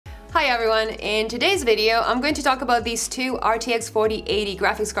Hi everyone, in today's video I'm going to talk about these two RTX 4080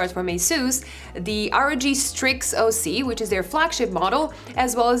 graphics cards from ASUS, the ROG Strix OC, which is their flagship model,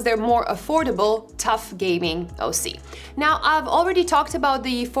 as well as their more affordable TUF gaming OC. Now, I've already talked about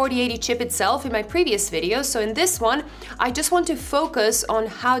the 4080 chip itself in my previous video, so in this one I just want to focus on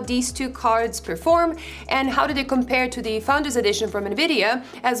how these two cards perform and how do they compare to the Founders Edition from NVIDIA,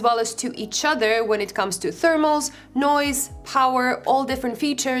 as well as to each other when it comes to thermals, noise, power, all different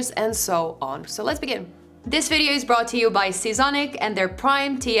features, and so on. So let's begin. This video is brought to you by Seasonic and their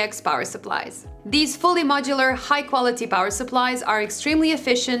Prime TX power supplies. These fully modular, high-quality power supplies are extremely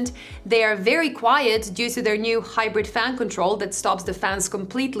efficient. They are very quiet due to their new hybrid fan control that stops the fans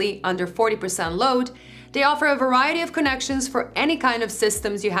completely under 40% load. They offer a variety of connections for any kind of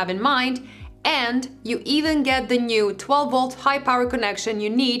systems you have in mind, and you even get the new 12-volt high-power connection you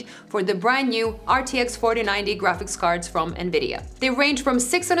need for the brand new RTX 4090 graphics cards from NVIDIA. They range from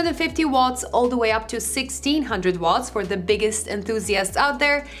 650 watts all the way up to 1600 watts for the biggest enthusiasts out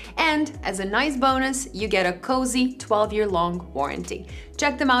there, and as a nice bonus, you get a cozy 12-year-long warranty.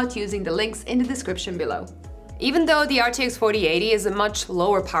 Check them out using the links in the description below. Even though the RTX 4080 is a much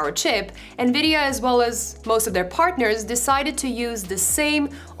lower power chip, NVIDIA as well as most of their partners decided to use the same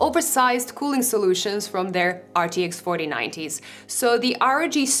oversized cooling solutions from their RTX 4090s. So the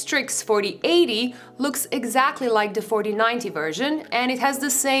ROG Strix 4080 looks exactly like the 4090 version, and it has the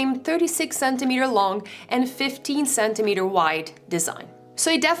same 36cm long and 15cm wide design. So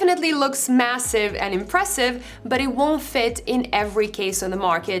it definitely looks massive and impressive, but it won't fit in every case on the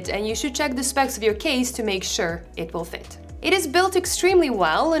market, and you should check the specs of your case to make sure it will fit. It is built extremely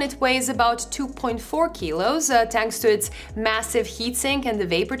well and it weighs about 2.4 kilos thanks to its massive heatsink and the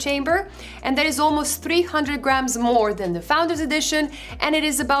vapor chamber, and that is almost 300 grams more than the Founders Edition, and it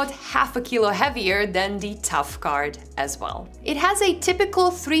is about half a kilo heavier than the TUF card as well. It has a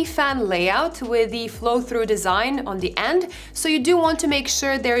typical 3-fan layout with the flow-through design on the end, so you do want to make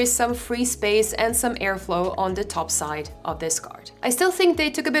sure there is some free space and some airflow on the top side of this card. I still think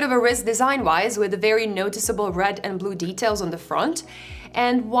they took a bit of a risk design-wise with the very noticeable red and blue details on the front,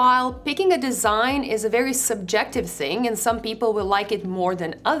 and while picking a design is a very subjective thing and some people will like it more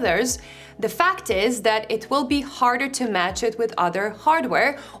than others, the fact is that it will be harder to match it with other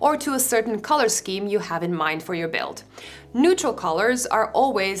hardware or to a certain color scheme you have in mind for your build. Neutral colors are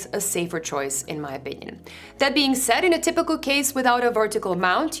always a safer choice in my opinion. That being said, in a typical case without a vertical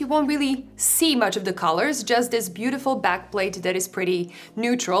mount, you won't really see much of the colors, just this beautiful backplate that is pretty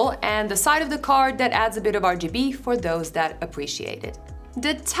neutral and the side of the card that adds a bit of RGB for those that appreciate it.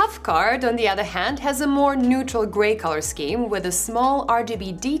 The TUF card, on the other hand, has a more neutral gray color scheme with a small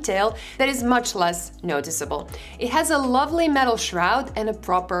RGB detail that is much less noticeable. It has a lovely metal shroud and a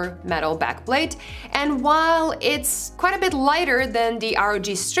proper metal backplate, and while it's quite a bit lighter than the ROG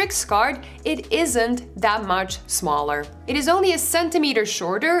Strix card, it isn't that much smaller. It is only a centimeter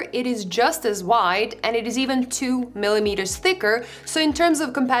shorter, it is just as wide, and it is even 2 millimeters thicker, so in terms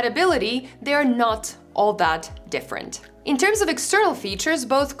of compatibility, they are not all that different. In terms of external features,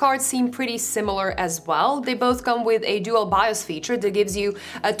 both cards seem pretty similar as well. They both come with a dual BIOS feature that gives you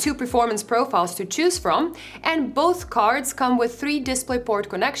two performance profiles to choose from, and both cards come with 3 DisplayPort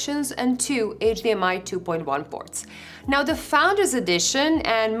connections and 2 HDMI 2.1 ports. Now, the Founders Edition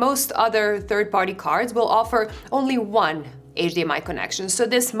and most other third-party cards will offer only one HDMI connection, so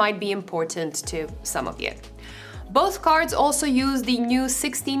this might be important to some of you. Both cards also use the new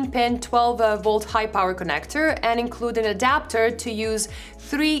 16-pin 12-volt high-power connector and include an adapter to use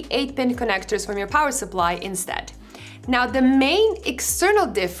 3 8-pin connectors from your power supply instead. Now, the main external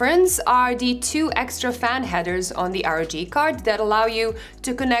difference are the 2 extra fan headers on the ROG card that allow you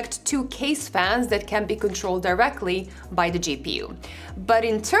to connect 2 case fans that can be controlled directly by the GPU. But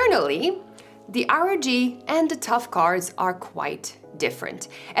internally, the ROG and the TUF cards are quite different.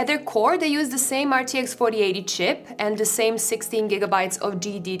 At their core, they use the same RTX 4080 chip and the same 16 GB of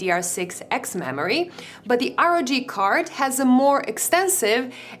GDDR6X memory, but the ROG card has a more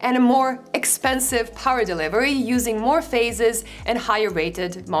extensive and a more expensive power delivery using more phases and higher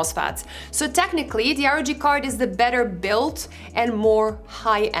rated MOSFETs. So technically, the ROG card is the better built and more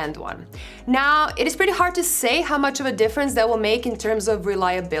high-end one. Now, it is pretty hard to say how much of a difference that will make in terms of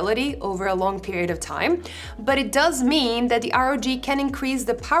reliability over a long period of time, but it does mean that the ROG can increase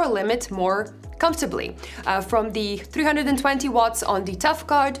the power limit more comfortably, from the 320 watts on the TUF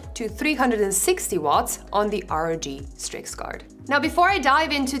card to 360 watts on the ROG Strix card. Now, before I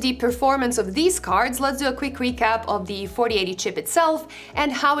dive into the performance of these cards, let's do a quick recap of the 4080 chip itself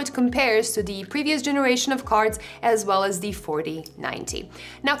and how it compares to the previous generation of cards as well as the 4090.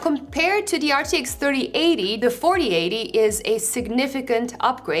 Now, compared to the RTX 3080, the 4080 is a significant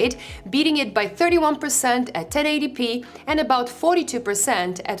upgrade, beating it by 31% at 1080p and about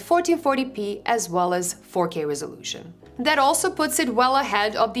 42% at 1440p as well as 4K resolution. That also puts it well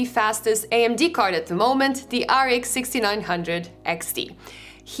ahead of the fastest AMD card at the moment, the RX 6900 XT.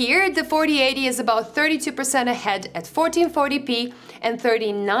 Here, the 4080 is about 32% ahead at 1440p and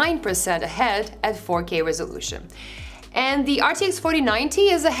 39% ahead at 4K resolution. And the RTX 4090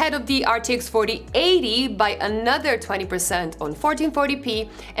 is ahead of the RTX 4080 by another 20% on 1440p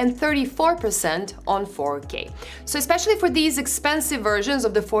and 34% on 4K. So especially for these expensive versions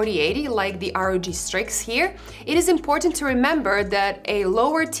of the 4080, like the ROG Strix here, it is important to remember that a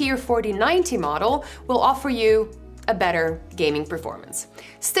lower tier 4090 model will offer you a better gaming performance.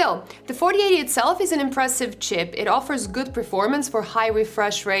 Still, the 4080 itself is an impressive chip. It offers good performance for high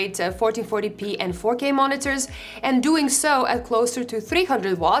refresh rate 1440p and 4K monitors, and doing so at closer to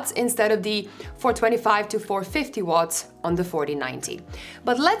 300 watts instead of the 425 to 450 watts on the 4090.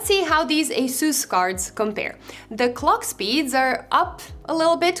 But let's see how these ASUS cards compare. The clock speeds are up a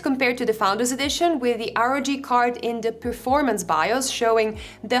little bit compared to the Founders Edition, with the ROG card in the performance BIOS showing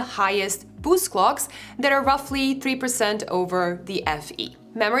the highest boost clocks that are roughly 3% over the FE.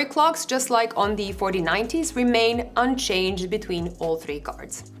 Memory clocks, just like on the 4090s, remain unchanged between all three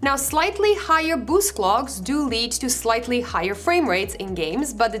cards. Now, slightly higher boost clocks do lead to slightly higher frame rates in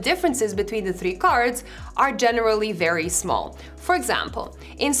games, but the differences between the three cards are generally very small. For example,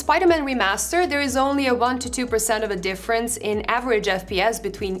 in Spider-Man Remaster, there is only a 1 to 2% of a difference in average FPS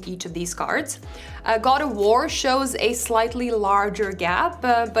between each of these cards. God of War shows a slightly larger gap,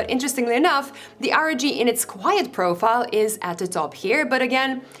 but interestingly enough, the ROG in its quiet profile is at the top here, but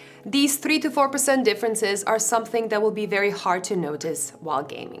again, these 3 to 4% differences are something that will be very hard to notice while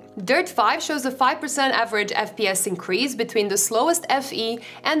gaming. Dirt 5 shows a 5% average FPS increase between the slowest FE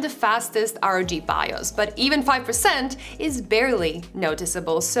and the fastest ROG BIOS, but even 5% is barely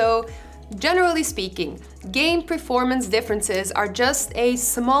noticeable, so generally speaking, game performance differences are just a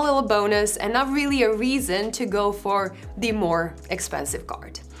small little bonus and not really a reason to go for the more expensive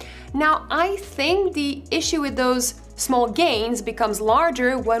card. Now, I think the issue with those small gains becomes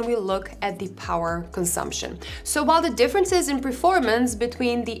larger when we look at the power consumption. So while the differences in performance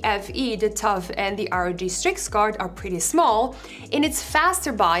between the FE, the TUF, and the ROG Strix card are pretty small, in its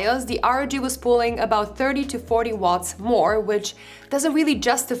faster BIOS, the ROG was pulling about 30 to 40 watts more, which doesn't really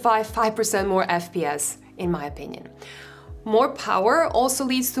justify 5% more FPS, in my opinion. More power also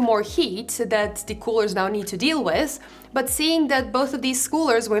leads to more heat that the coolers now need to deal with, but seeing that both of these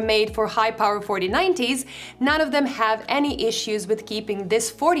coolers were made for high-power 4090s, none of them have any issues with keeping this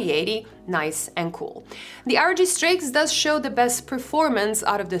 4080 nice and cool. The ROG Strix does show the best performance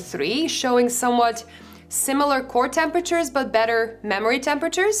out of the three, showing somewhat similar core temperatures but better memory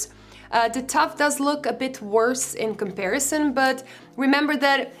temperatures. The TUF does look a bit worse in comparison, but remember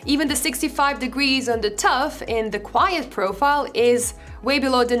that even the 65 degrees on the TUF in the quiet profile is way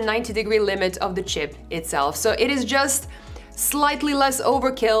below the 90-degree limit of the chip itself, so it is just slightly less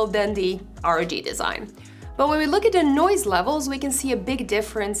overkill than the ROG design. But when we look at the noise levels, we can see a big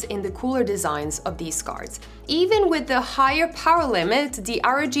difference in the cooler designs of these cards. Even with the higher power limit, the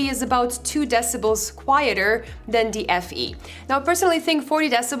ROG is about 2 decibels quieter than the FE. Now, I personally think 40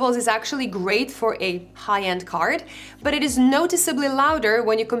 decibels is actually great for a high-end card, but it is noticeably louder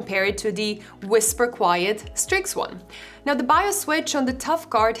when you compare it to the whisper quiet Strix one. Now, the BIOS switch on the TUF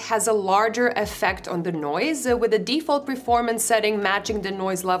card has a larger effect on the noise, with the default performance setting matching the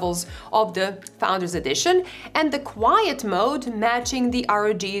noise levels of the Founders Edition, and the quiet mode matching the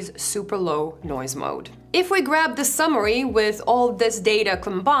ROG's super low noise mode. If we grab the summary with all this data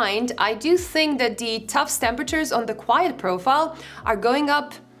combined, I do think that the TUF's temperatures on the quiet profile are going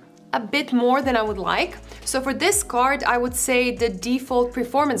up a bit more than I would like. So for this card, I would say the default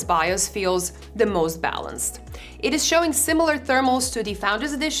performance BIOS feels the most balanced. It is showing similar thermals to the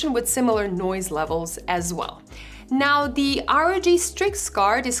Founders Edition with similar noise levels as well. Now, the ROG Strix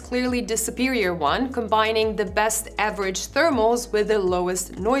card is clearly the superior one, combining the best average thermals with the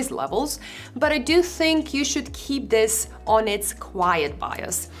lowest noise levels, but I do think you should keep this on its quiet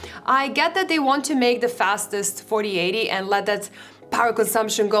BIOS. I get that they want to make the fastest 4080 and let that power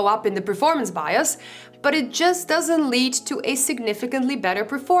consumption go up in the performance BIOS, but it just doesn't lead to a significantly better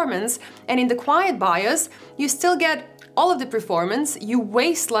performance, and in the quiet BIOS, you still get all of the performance, you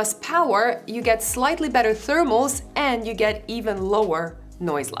waste less power, you get slightly better thermals, and you get even lower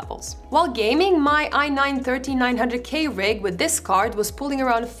noise levels. While gaming, my i9-13900K rig with this card was pulling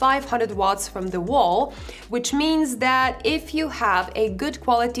around 500 watts from the wall, which means that if you have a good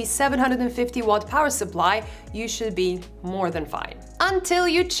quality 750 watt power supply, you should be more than fine. Until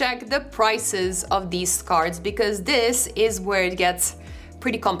you check the prices of these cards, because this is where it gets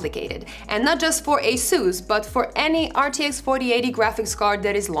pretty complicated. And not just for ASUS, but for any RTX 4080 graphics card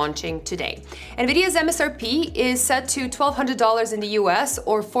that is launching today. NVIDIA's MSRP is set to $1,200 in the US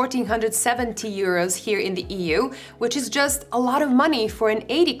or 1,470 euros here in the EU, which is just a lot of money for an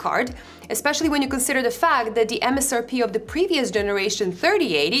 80 card, especially when you consider the fact that the MSRP of the previous generation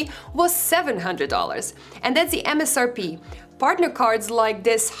 3080 was $700. And that's the MSRP. Partner cards like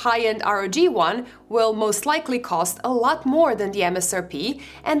this high-end ROG one will most likely cost a lot more than the MSRP,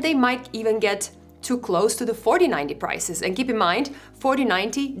 and they might even get too close to the 4090 prices. And keep in mind,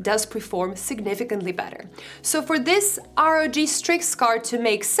 4090 does perform significantly better. So for this ROG Strix card to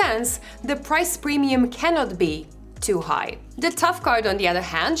make sense, the price premium cannot be too high. The TUF card, on the other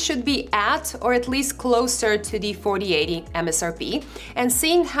hand, should be at or at least closer to the 4080 MSRP. And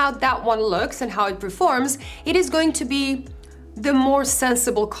seeing how that one looks and how it performs, it is going to be the more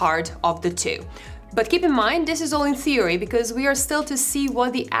sensible card of the two. But keep in mind, this is all in theory, because we are still to see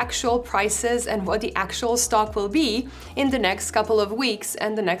what the actual prices and what the actual stock will be in the next couple of weeks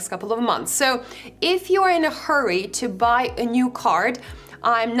and the next couple of months. So if you are in a hurry to buy a new card,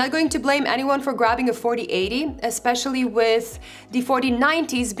 I'm not going to blame anyone for grabbing a 4080, especially with the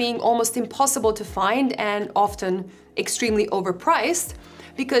 4090s being almost impossible to find and often extremely overpriced,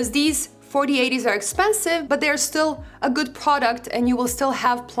 because these 4080s are expensive, but they're still a good product and you will still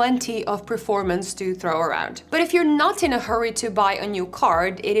have plenty of performance to throw around. But if you're not in a hurry to buy a new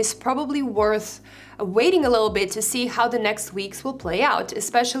card, it is probably worth waiting a little bit to see how the next weeks will play out,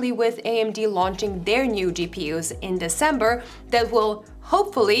 especially with AMD launching their new GPUs in December that will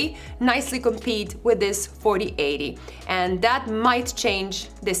hopefully nicely compete with this 4080. And that might change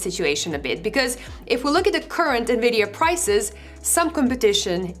this situation a bit, because if we look at the current NVIDIA prices, some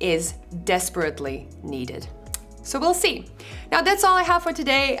competition is desperately needed. So we'll see. Now that's all I have for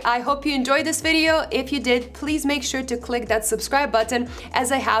today. I hope you enjoyed this video. If you did, please make sure to click that subscribe button,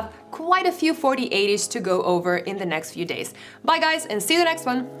 as I have quite a few 4080s to go over in the next few days. Bye guys, and see you in the next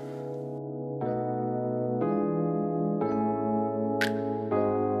one.